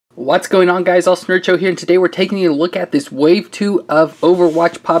What's going on, guys? FallenRedZeo here, and today we're taking a look at this Wave 2 of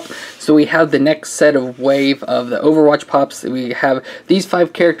Overwatch Pops. So we have the next set of wave of the Overwatch Pops. We have these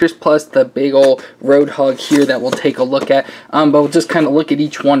 5 characters plus the big old Roadhog here that we'll take a look at. But we'll just kind of look at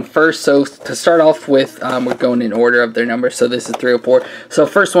each one first. So to start off with, we're going in order of their numbers. So this is 304. So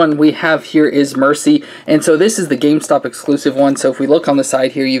first one we have here is Mercy. And so this is the GameStop exclusive one. So if we look on the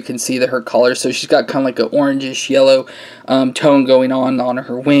side here, you can see that her color. So she's got kind of like an orangish yellow tone going on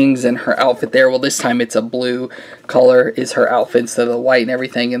her wings and her outfit there. Well, this time it's a blue color is her outfit instead of the white and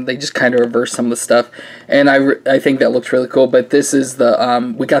everything, and they just kind of reverse some of the stuff, and I think that looks really cool. But this is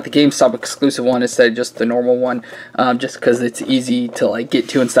the we got the GameStop exclusive one instead of just the normal one, just because it's easy to like get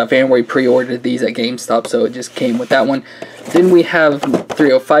to and stuff, and we pre-ordered these at GameStop, so it just came with that one. Then we have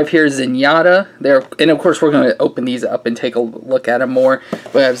 305 here, Zenyatta there, and of course we're going to open these up and take a look at them more.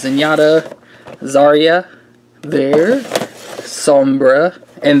 We have Zenyatta, Zarya there, Sombra,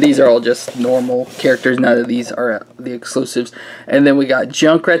 and these are all just normal characters. None of these are the exclusives. And then we got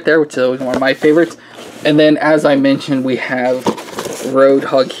Junkrat there, which is always one of my favorites. And then, as I mentioned, we have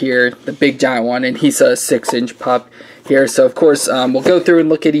Roadhog here, the big giant one, and he's a 6-inch pop here. So of course we'll go through and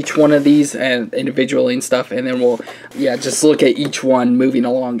look at each one of these and individually and stuff, and then we'll just look at each one moving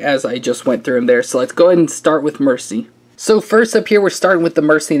along as I just went through them there. So let's go ahead and start with Mercy. So first up here, we're starting with the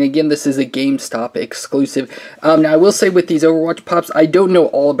Mercy, and again, this is a GameStop exclusive. Now, I will say with these Overwatch Pops, I don't know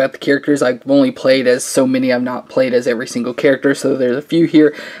all about the characters. I've only played as so many. I've not played as every single character, so there's a few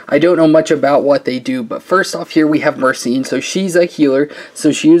here. I don't know much about what they do, but first off here, we have Mercy, and so she's a healer,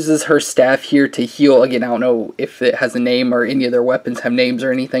 so she uses her staff here to heal. Again, I don't know if it has a name or any of their weapons have names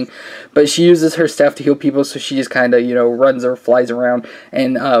or anything, but she uses her staff to heal people, so she just kind of, runs or flies around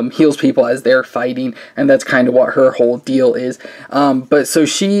and heals people as they're fighting, and that's kind of what her whole deal is. But so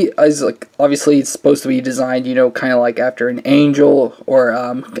she is, like, obviously it's supposed to be designed, kind of like after an angel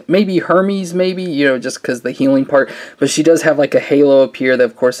or maybe Hermes, maybe, just because the healing part. But she does have like a halo up here that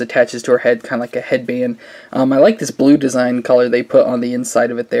of course attaches to her head, kind of like a headband. I like this blue design color they put on the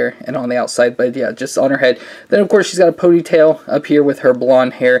inside of it there and on the outside, but yeah, just on her head. Then of course she's got a ponytail up here with her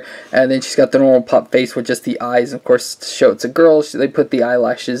blonde hair, and then she's got the normal pop face with just the eyes. Of course, to show it's a girl, they put the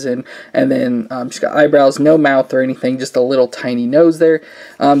eyelashes in, and then she's got eyebrows, no mouth or anything, just a little tiny nose there.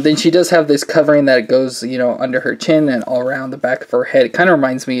 Then she does have this covering that goes, under her chin and all around the back of her head. It kind of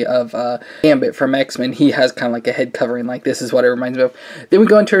reminds me of Gambit from X-Men. He has kind of like a head covering like this is what it reminds me of. Then we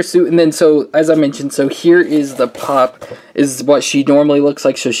go into her suit, and then so as I mentioned, so here is the pop, is what she normally looks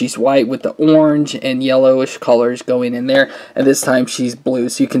like. So she's white with the orange and yellowish colors going in there, and this time she's blue,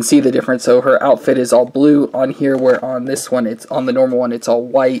 so you can see the difference. So her outfit is all blue on here, where on this one, it's on the normal one, it's all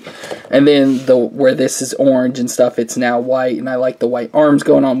white, and then where this is orange and stuff, it's now white. And I like the white arms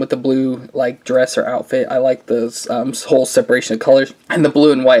going on with the blue like dress or outfit. I like this whole separation of colors, and the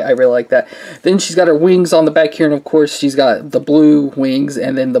blue and white, I really like that. Then she's got her wings on the back here, and of course she's got the blue wings,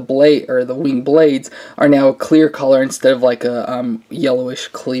 and then the blade, or the wing blades, are now a clear color instead of like a yellowish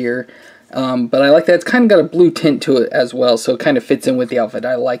clear. But I like that. It's kind of got a blue tint to it as well, so it kind of fits in with the outfit.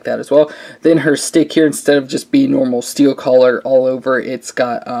 I like that as well. Then her stick here, instead of just being normal steel color all over, it's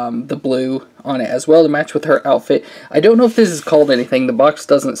got the blue on it as well to match with her outfit. I don't know if this is called anything. The box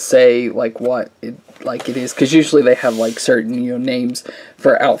doesn't say like what it is, because usually they have like certain names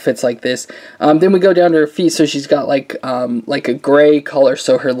for outfits like this. Then we go down to her feet, so she's got like a gray color,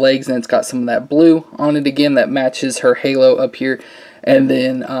 so her legs, and it's got some of that blue on it again that matches her halo up here. And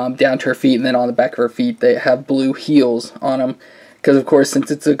then down to her feet, and then on the back of her feet they have blue heels on them, because of course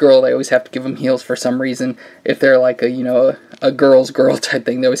since it's a girl, they always have to give them heels for some reason. If they're like a girl's girl type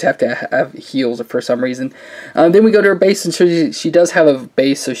thing, they always have to have heels for some reason. Then we go to her base, and so she does have a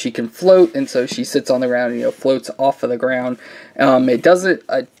base, so she can float, and so she sits on the ground, floats off of the ground. It doesn't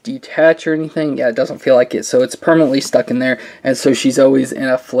detach or anything. Yeah, it doesn't feel like it, so it's permanently stuck in there, and so she's always in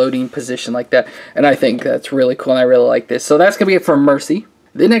a floating position like that, and I think that's really cool, and I really like this. So that's going to be it for Mercy.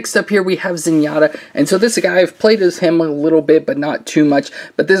 The next up here we have Zenyatta, and so this is a guy, I've played as him a little bit, but not too much,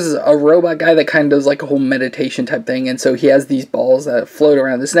 but this is a robot guy that kind of does like a whole meditation type thing, and so he has these balls that float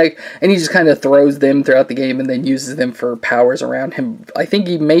around his neck, and he just kind of throws them throughout the game and then uses them for powers around him. I think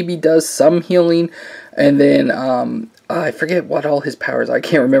he maybe does some healing, and then I forget what all his powers are. I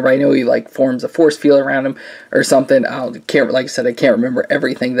can't remember. I know he like forms a force field around him or something. Like I said, I can't remember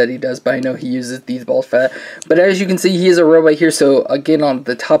everything that he does, but I know he uses these balls for that. But as you can see, he is a robot here. So again, on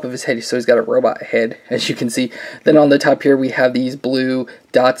the top of his head, so he's got a robot head, as you can see. Then on the top here, we have these blue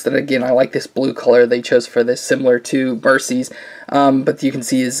dots that, again, I like this blue color they chose for this, similar to Mercy's. But you can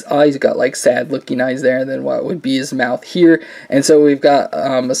see his eyes got like sad looking eyes there, and then what would be his mouth here. And so we've got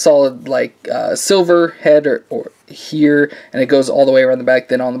a solid like silver head or here, and it goes all the way around the back.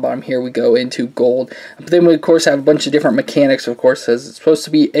 Then on the bottom here we go into gold. But then we of course have a bunch of different mechanics, of course, as it's supposed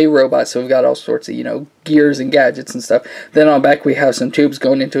to be a robot, so we've got all sorts of, you know, gears and gadgets and stuff. Then on the back we have some tubes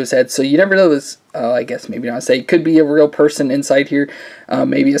going into his head, so you never know this. I guess maybe not say, it could be a real person inside here,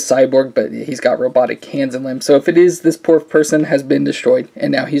 maybe a cyborg, but he's got robotic hands and limbs. So if it is, this poor person has been destroyed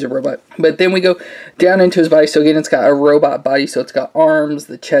and now he's a robot. But then we go down into his body. So again, it's got a robot body, so it's got arms,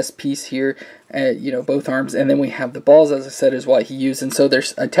 the chest piece here, you know, both arms, and then we have the balls, as I said, is what he used. And so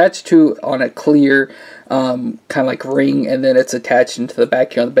there's attached to on a clear kind of like ring, and then it's attached into the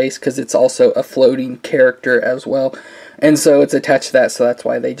back here on the base because it's also a floating character as well. And so it's attached to that, so that's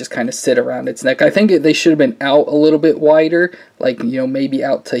why they just kind of sit around its neck. I think they should have been out a little bit wider, like, you know, maybe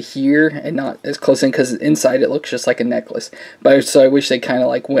out to here and not as close in, because inside it looks just like a necklace. But so I wish they kind of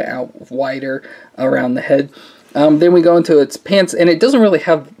like went out wider around the head. Then we go into its pants, and it doesn't really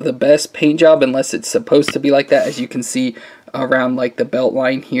have the best paint job unless it's supposed to be like that, as you can see around like the belt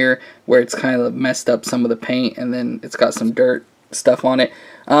line here, where it's kind of messed up some of the paint, and then it's got some dirt stuff on it.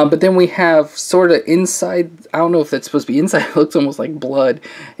 But then we have sort of inside, I don't know if that's supposed to be inside, it looks almost like blood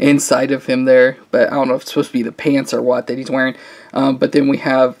inside of him there, but I don't know if it's supposed to be the pants or what that he's wearing. But then we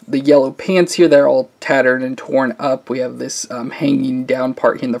have the yellow pants here, they're all tattered and torn up. We have this hanging down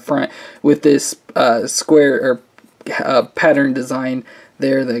part here in the front with this square or pattern design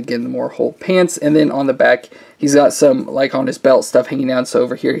there, that again, the more whole pants. And then on the back he's got some, like on his belt, stuff hanging down. So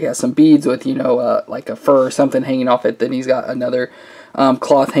over here he has some beads with, you know, like a fur or something hanging off it. Then he's got another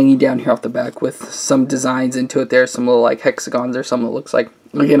cloth hanging down here off the back with some designs into it there, some little like hexagons or something that looks like,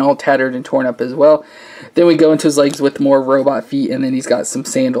 again, all tattered and torn up as well. Then we go into his legs with more robot feet, and then he's got some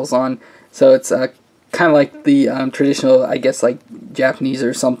sandals on. So it's kind of like the traditional, I guess, like Japanese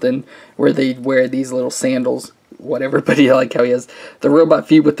or something, where they wear these little sandals, whatever. But I like how he has the robot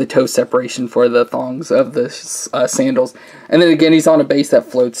feet with the toe separation for the thongs of the sandals. And then again, he's on a base that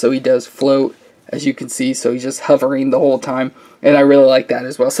floats, so he does float, as you can see, so he's just hovering the whole time, and I really like that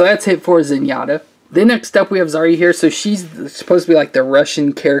as well. So that's it for Zenyatta. Then next up we have Zarya here. So she's supposed to be like the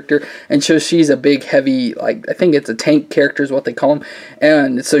Russian character, and so she's a big heavy, like, I think it's a tank character is what they call him.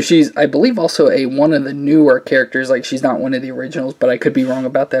 And so she's, I believe, also one of the newer characters. Like, she's not one of the originals, but I could be wrong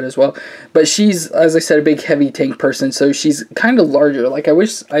about that as well. But she's, as I said, a big heavy tank person, so she's kind of larger. Like,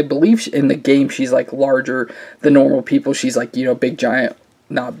 I believe in the game she's like larger than normal people. She's like, you know, big giant,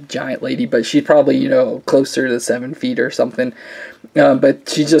 not giant lady, but she's probably, you know, closer to 7 feet or something. But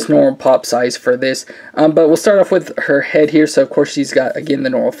she's just normal pop size for this. But we'll start off with her head here. So of course she's got, again, the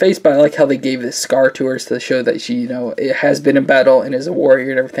normal face, but I like how they gave this scar to her to show that she, you know, it has been in battle and is a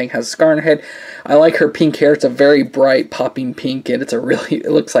warrior and everything, has a scar on her head. I like her pink hair. It's a very bright popping pink, and it's a really,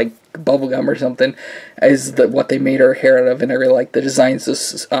 it looks like bubblegum or something is what they made her hair out of. And I really like the designs,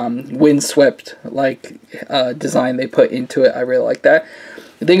 this windswept like design they put into it. I really like that.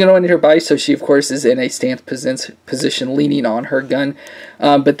 Then going into her body, so she of course is in a stance position leaning on her gun.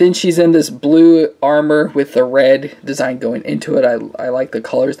 But then she's in this blue armor with the red design going into it. I like the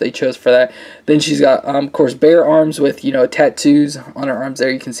colors they chose for that. Then she's got, of course, bare arms with, you know, tattoos on her arms there.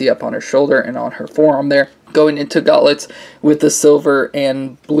 You can see up on her shoulder and on her forearm there. Going into gauntlets with the silver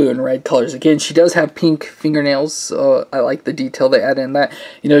and blue and red colors. Again, she does have pink fingernails, so I like the detail they add in that.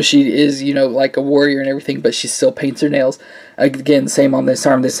 You know, she is, you know, like a warrior and everything, but she still paints her nails. Again, same on this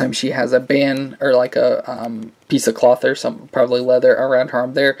arm. This time she has a band, or like a piece of cloth or some, probably leather, around her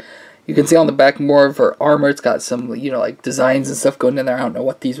arm there. You can see on the back more of her armor. It's got some, you know, like designs and stuff going in there. I don't know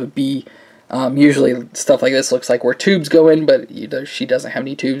what these would be. Usually stuff like this looks like where tubes go in, but you know, she doesn't have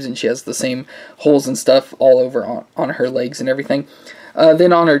any tubes, and she has the same holes and stuff all over on her legs and everything.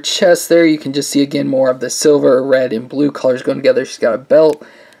 Then on her chest there, you can just see again more of the silver, red, and blue colors going together. She's got a belt.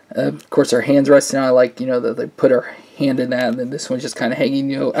 Of course, her hands resting on. I like, you know, that they put her hand in that, and then this one's just kind of hanging,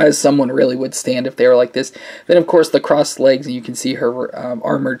 you know, as someone really would stand if they were like this. Then, of course, the crossed legs, and you can see her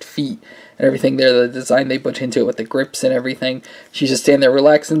armored feet and everything there, the design they put into it with the grips and everything. She's just standing there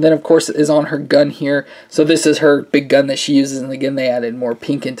relaxed, and then, of course, is on her gun here. So this is her big gun that she uses, and again, they added more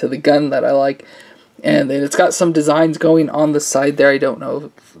pink into the gun that I like. And then it's got some designs going on the side there. I don't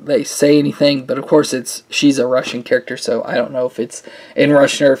know if they say anything, but of course she's a Russian character, so I don't know if it's in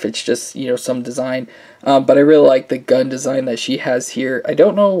Russian or if it's just, you know, some design. But I really like the gun design that she has here. I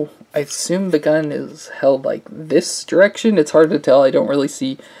don't know, I assume the gun is held like this direction. It's hard to tell. I don't really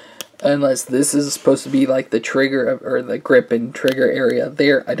see unless this is supposed to be like the trigger or the grip and trigger area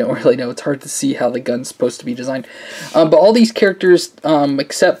there. I don't really know. It's hard to see how the gun's supposed to be designed. But all these characters,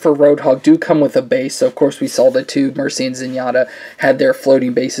 except for Roadhog, do come with a base. So of course we saw the two, Mercy and Zenyatta, had their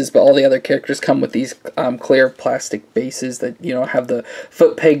floating bases, but all the other characters come with these clear plastic bases that, you know, have the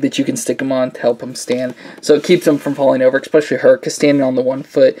foot peg that you can stick them on to help them stand. So it keeps them from falling over, especially her, because standing on the one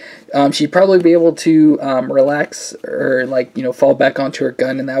foot, she'd probably be able to relax or, like, you know, fall back onto her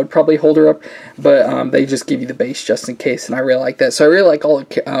gun, and that would probably hold her up, but they just give you the base just in case, and I really like that. So I really like all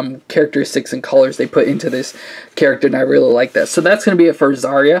the characteristics and colors they put into this character, and I really like that. So that's going to be it for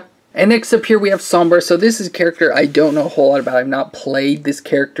Zarya. And next up here we have Sombra. So this is a character I don't know a whole lot about. I've not played this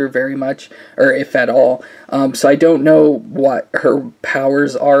character very much, or if at all. So I don't know what her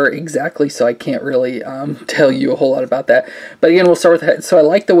powers are exactly, so I can't really tell you a whole lot about that. But again, we'll start with the head. So I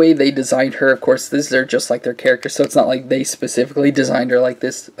like the way they designed her. Of course, they're just like their character, so it's not like they specifically designed her like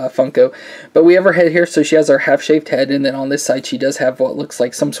this Funko. But we have her head here, so she has her half-shaved head, and then on this side she does have what looks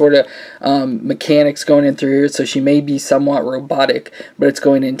like some sort of mechanics going in through here, so she may be somewhat robotic, but it's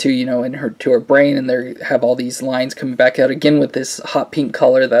going into, you know, to her brain, and they have all these lines coming back out again with this hot pink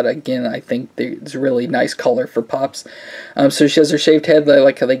color that, again, I think is a really nice color for Pops. So she has her shaved head. I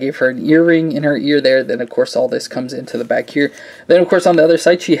like how they gave her an earring in her ear there. Then of course all this comes into the back here. Then of course on the other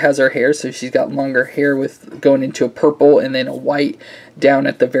side she has her hair, so she's got longer hair with going into a purple and then a white down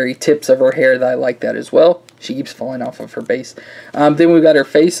at the very tips of her hair. That I like that as well. She keeps falling off of her base. Then we've got her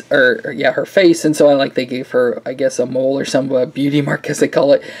face, her face, and so I like they gave her, I guess, a mole or some beauty mark, as they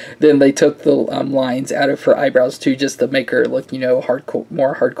call it. Then they took the lines out of her eyebrows too, just to make her look, you know,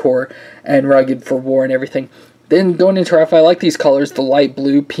 more hardcore and rugged for war and everything. Then going into her outfit, I like these colors, the light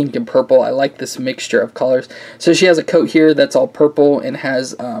blue, pink, and purple. I like this mixture of colors. So she has a coat here that's all purple and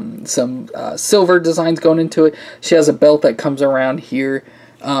has some silver designs going into it. She has a belt that comes around here.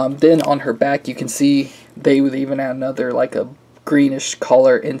 Then on her back, you can see they would even add another, like a greenish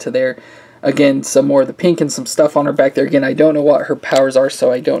color into there. Again, some more of the pink and some stuff on her back there. Again, I don't know what her powers are,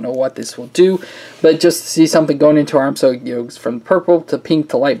 so I don't know what this will do. But just to see something going into her arm, so, you know, it's from purple to pink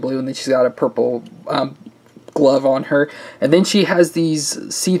to light blue, and then she's got a purple glove on her, and then she has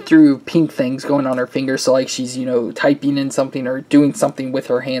these see-through pink things going on her fingers, so like she's, you know, typing in something or doing something with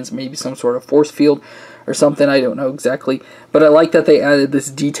her hands, maybe some sort of force field or something, I don't know exactly, but I like that they added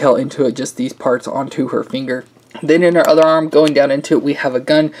this detail into it, just these parts onto her finger. Then in her other arm, going down into it, we have a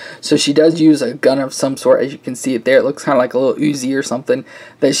gun. So she does use a gun of some sort, as you can see it there. It looks kind of like a little Uzi or something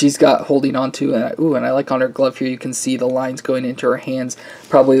that she's got holding on to. And I like on her glove here, you can see the lines going into her hands,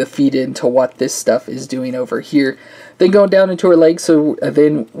 probably the feed into what this stuff is doing over here. Then going down into her legs, so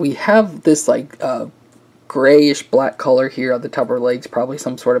then we have this like grayish black color here on the top of her legs, probably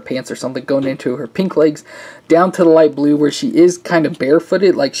some sort of pants or something, going into her pink legs, down to the light blue where she is kind of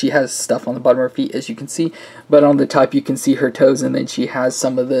barefooted, like she has stuff on the bottom of her feet, as you can see, but on the top you can see her toes, and then she has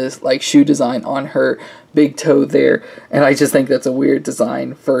some of this like shoe design on her big toe there, and I just think that's a weird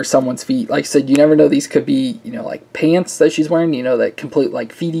design for someone's feet. Like I said, you never know, these could be, you know, like pants that she's wearing, you know, that complete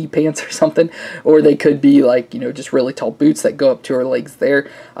like feety pants or something, or they could be like, you know, just really tall boots that go up to her legs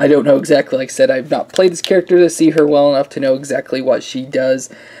there. I don't know exactly. Like I said, I've not played this character to see her well enough to know exactly what she does,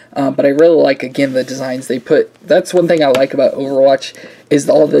 but I really like, again, the designs they put. That's one thing I like about Overwatch, is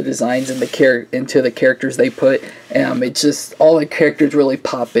all the designs and into the characters they put. It's just, all the characters really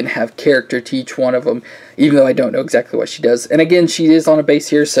pop and have character to each one of them, even though I don't know exactly what she does. And again, she is on a base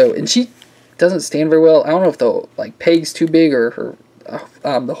here, so, and she doesn't stand very well. I don't know if the like peg's too big, or her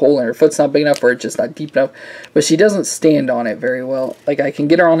the hole in her foot's not big enough, or it's just not deep enough, but she doesn't stand on it very well. Like, I can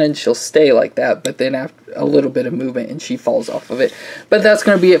get her on it and she'll stay like that, but then after a little bit of movement and she falls off of it. But that's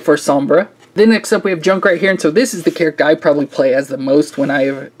going to be it for Sombra. Then next up we have Junkrat here, and so this is the character I probably play as the most when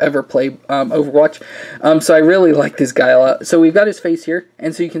I ever play Overwatch. So I really like this guy a lot. So we've got his face here,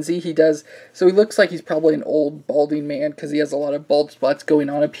 and so you can see he looks like he's probably an old balding man, because he has a lot of bald spots going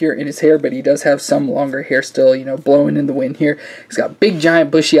on up here in his hair, but he does have some longer hair still, you know, blowing in the wind here. He's got big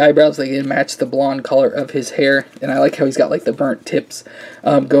giant bushy eyebrows that can match the blonde color of his hair, and I like how he's got like the burnt tips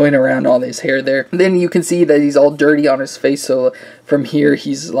going around on his hair there. Then you can see that he's all dirty on his face, so from here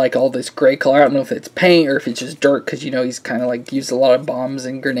he's like all this gray color. I don't know if it's paint or if it's just dirt, because, you know, he's kind of like used a lot of bombs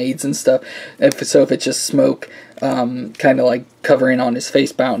and grenades and stuff. If it's just smoke kind of like covering on his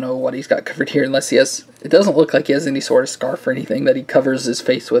face, but I don't know what he's got covered here, unless he has it doesn't look like he has any sort of scarf or anything that he covers his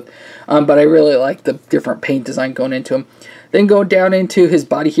face with. But I really like the different paint design going into him. Then go down into his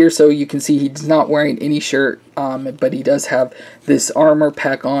body here, so you can see he's not wearing any shirt, but he does have this armor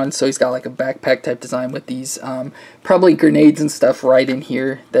pack on, so he's got like a backpack type design with these probably grenades and stuff right in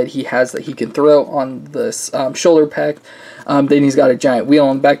here that he has that he can throw on this shoulder pack. Then he's got a giant wheel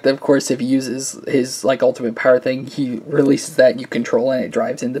on the back that, of course, if he uses his like ultimate power thing, he releases that and you control it and it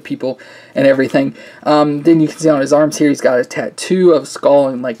drives into people and everything. Then you can see on his arms here, he's got a tattoo of skull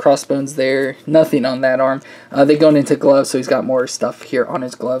and like crossbones there. Nothing on that arm. They going into gloves, so he's got more stuff here on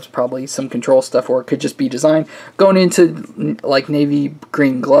his gloves, probably some control stuff, or it could just be design. Going into like navy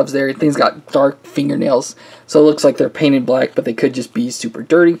green gloves there. Things got dark fingernails, so it looks like they're painted black, but they could just be super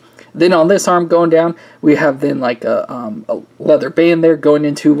dirty. Then on this arm going down, we have then like a leather band there going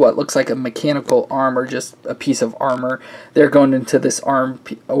into what looks like a mechanical arm or just a piece of armor. They're going into this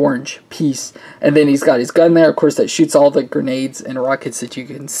orange piece. And then he's got his gun there, of course, that shoots all the grenades and rockets that you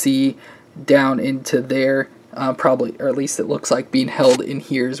can see down into there. Probably, or at least it looks like being held in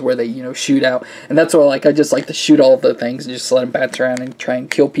here is where they, you know, shoot out. And that's what I just like to shoot all of the things and just let them bounce around and try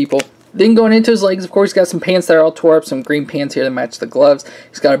and kill people. Then going into his legs, of course, he's got some pants that are all tore up, some green pants here that match the gloves.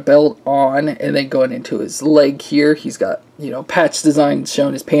 He's got a belt on, and then going into his leg here, he's got, you know, patch design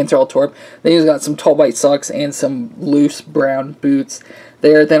showing his pants are all tore up. Then he's got some tall white socks and some loose brown boots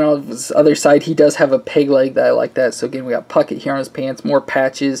there. Then on his other side, he does have a peg leg that I like that. So again, we got pocket here on his pants, more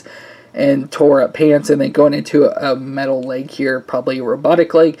patches, and tore up pants, and then going into a metal leg here, probably a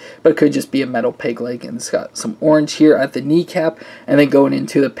robotic leg, but it could just be a metal peg leg. And it's got some orange here at the kneecap, and then going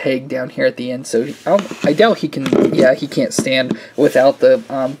into the peg down here at the end. So I doubt he can, yeah, he can't stand without the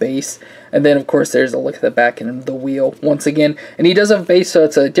base. And then of course there's a look at the back and the wheel once again, and he does have a base, so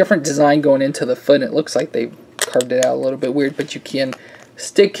it's a different design going into the foot. And it looks like they carved it out a little bit weird, but you can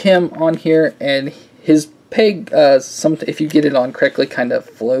stick him on here, and his peg, if you get it on correctly, kind of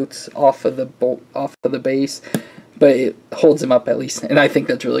floats off of the base, but it holds him up at least, and I think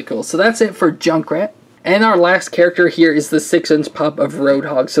that's really cool. So that's it for Junkrat. And our last character here is the 6-inch pop of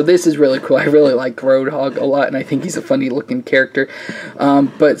Roadhog. So this is really cool. I really like Roadhog a lot, and I think he's a funny looking character.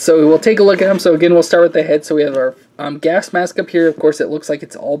 But so we'll take a look at him. So again, we'll start with the head. So we have our gas mask up here. Of course, it looks like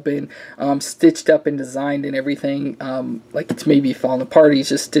it's all been stitched up and designed and everything. Like it's maybe fallen apart. He's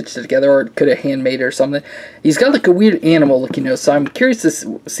just stitched it together, or it could have handmade it or something. He's got like a weird animal looking nose. So I'm curious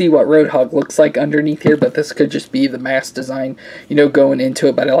to see what Roadhog looks like underneath here. But this could just be the mask design, you know, going into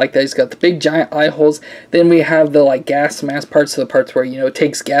it. But I like that. He's got the big giant eye holes. Then we have the like gas mask parts, so the parts where, you know, it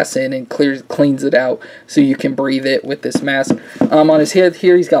takes gas in and cleans it out so you can breathe it with this mask. On his head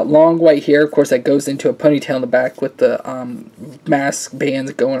here, he's got long white hair, of course, that goes into a ponytail in the back with the mask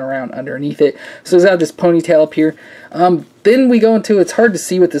bands going around underneath it. So he's got this ponytail up here. Then we go into, it's hard to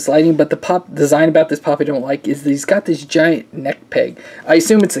see with this lighting, but the pop design about this pop I don't like is that he's got this giant neck peg. I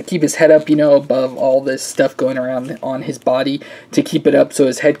assume it's to keep his head up, you know, above all this stuff going around on his body, to keep it up so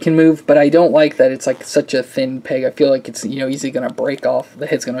his head can move. But I don't like that it's like such a thin peg. I feel like it's, you know, easily going to break off. The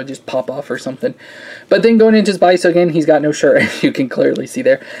head's going to just pop off or something. But then going into his body, so again, he's got no shirt, as you can clearly see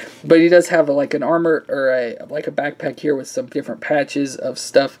there. But he does have like an armor, or like a backpack here with some different patches of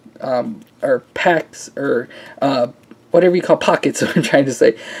stuff, or packs, or whatever you call pockets, I'm trying to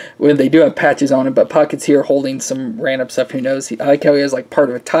say, when they do have patches on it, but pockets here holding some random stuff, who knows. I like how he has like part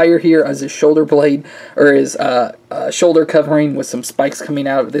of a tire here as his shoulder blade, or his shoulder covering with some spikes coming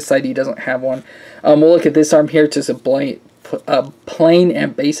out. This side he doesn't have one. We'll look at this arm here, just a plain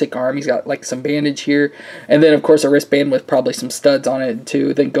and basic arm. He's got like some bandage here, and then of course a wristband with probably some studs on it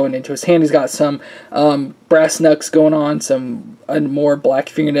too. Then going into his hand, he's got some brass knucks going on, some more black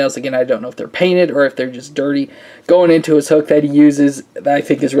fingernails. Again, I don't know if they're painted or if they're just dirty. Going into his hook that he uses, that I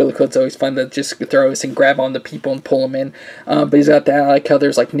think is really cool. It's always fun to just throw this and grab on the people and pull them in. But he's got that, I like how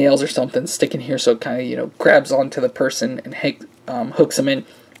there's like nails or something sticking here, so it kind of, you know, grabs onto the person and hooks them in.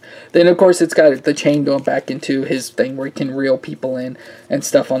 Then, of course, it's got the chain going back into his thing where he can reel people in and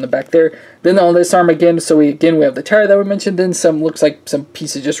stuff on the back there. Then on this arm again, so we have the tire that we mentioned. Then looks like some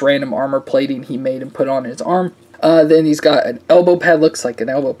piece of just random armor plating he made and put on his arm. Then he's got an elbow pad, looks like an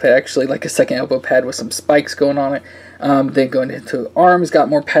elbow pad, actually, like a second elbow pad with some spikes going on it. Then going into arms, got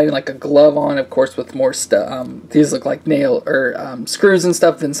more padding, like a glove on, of course, with more stuff. These look like screws and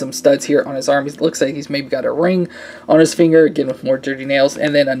stuff. Then some studs here on his arm. It looks like he's maybe got a ring on his finger, again with more dirty nails.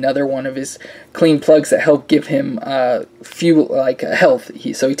 And then another one of his clean plugs that help give him fuel, like health.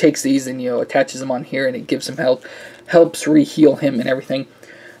 So he takes these and, you know, attaches them on here, and it gives him health, helps re-heal him and everything.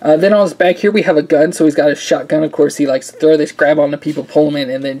 Then on his back here we have a gun, so he's got a shotgun. Of course, he likes to throw this, grab on the people, pull them in,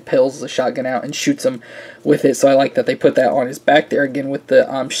 and then pulls the shotgun out and shoots them with it. So I like that they put that on his back there, again with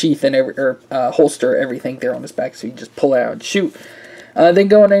the sheath and holster, everything there on his back, so you just pull it out and shoot. Then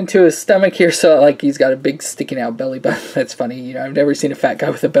going into his stomach here, so like he's got a big sticking out belly button. That's funny, you know, I've never seen a fat guy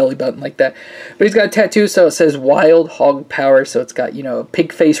with a belly button like that. But he's got a tattoo, so it says Wild Hog Power, so it's got, you know, a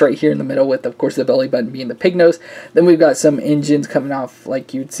pig face right here in the middle with, of course, the belly button being the pig nose. Then we've got some engines coming off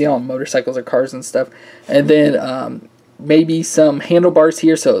like you'd see on motorcycles or cars and stuff. And then maybe some handlebars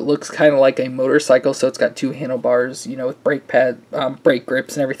here, so it looks kind of like a motorcycle, so it's got 2 handlebars, you know, with brake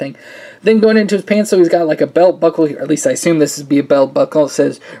grips and everything. Then going into his pants, so he's got like a belt buckle here, at least I assume this would be a belt buckle. It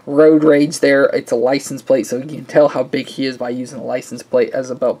says Road Rage there. It's a license plate, so you can tell how big he is by using a license plate as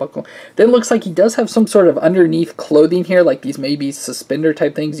a belt buckle. Then it looks like he does have some sort of underneath clothing here, like these maybe suspender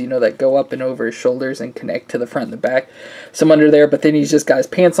type things, you know, that go up and over his shoulders and connect to the front and the back. Some under there, but then he's just got his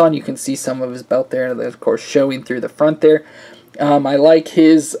pants on. You can see some of his belt there, and of course showing through the front there. I like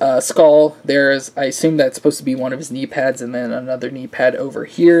his skull. There's, I assume that's supposed to be one of his knee pads, and then another knee pad over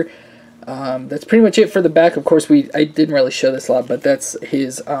here. That's pretty much it for the back. Of course, I didn't really show this a lot, but that's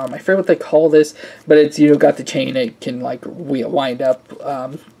his, I forget what they call this, but it's, you know, got the chain. It can like wind up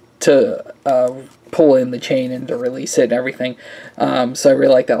to pull in the chain and to release it and everything. So I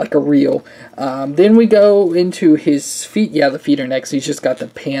really like that, like a reel. Then we go into his feet. Yeah, the feet are next. He's just got the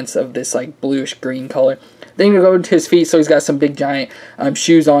pants of this like bluish green color. Then we go into his feet, so he's got some big giant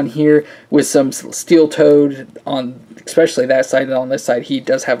shoes on here with some steel-toed on, especially that side, and on this side he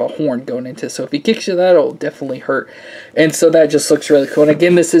does have a horn going into, so if he kicks you, that'll definitely hurt. And so that just looks really cool. And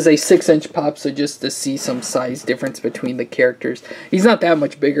again, this is a 6-inch pop, so just to see some size difference between the characters. He's not that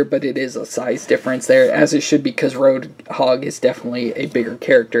much bigger, but it is a size difference there, as it should be, because Roadhog is definitely a bigger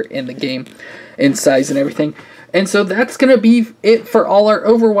character in the game in size and everything. And so that's going to be it for all our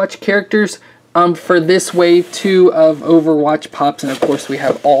Overwatch characters. For this wave 2 of Overwatch Pops, and of course we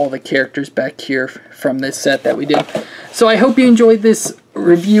have all the characters back here from this set that we did. So I hope you enjoyed this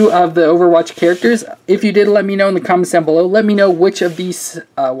review of the Overwatch characters. If you did, let me know in the comments down below. Let me know which of these,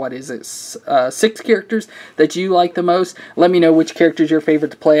 6 characters that you like the most. Let me know which character is your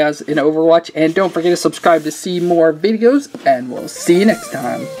favorite to play as in Overwatch, and don't forget to subscribe to see more videos, and we'll see you next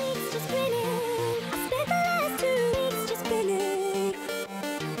time.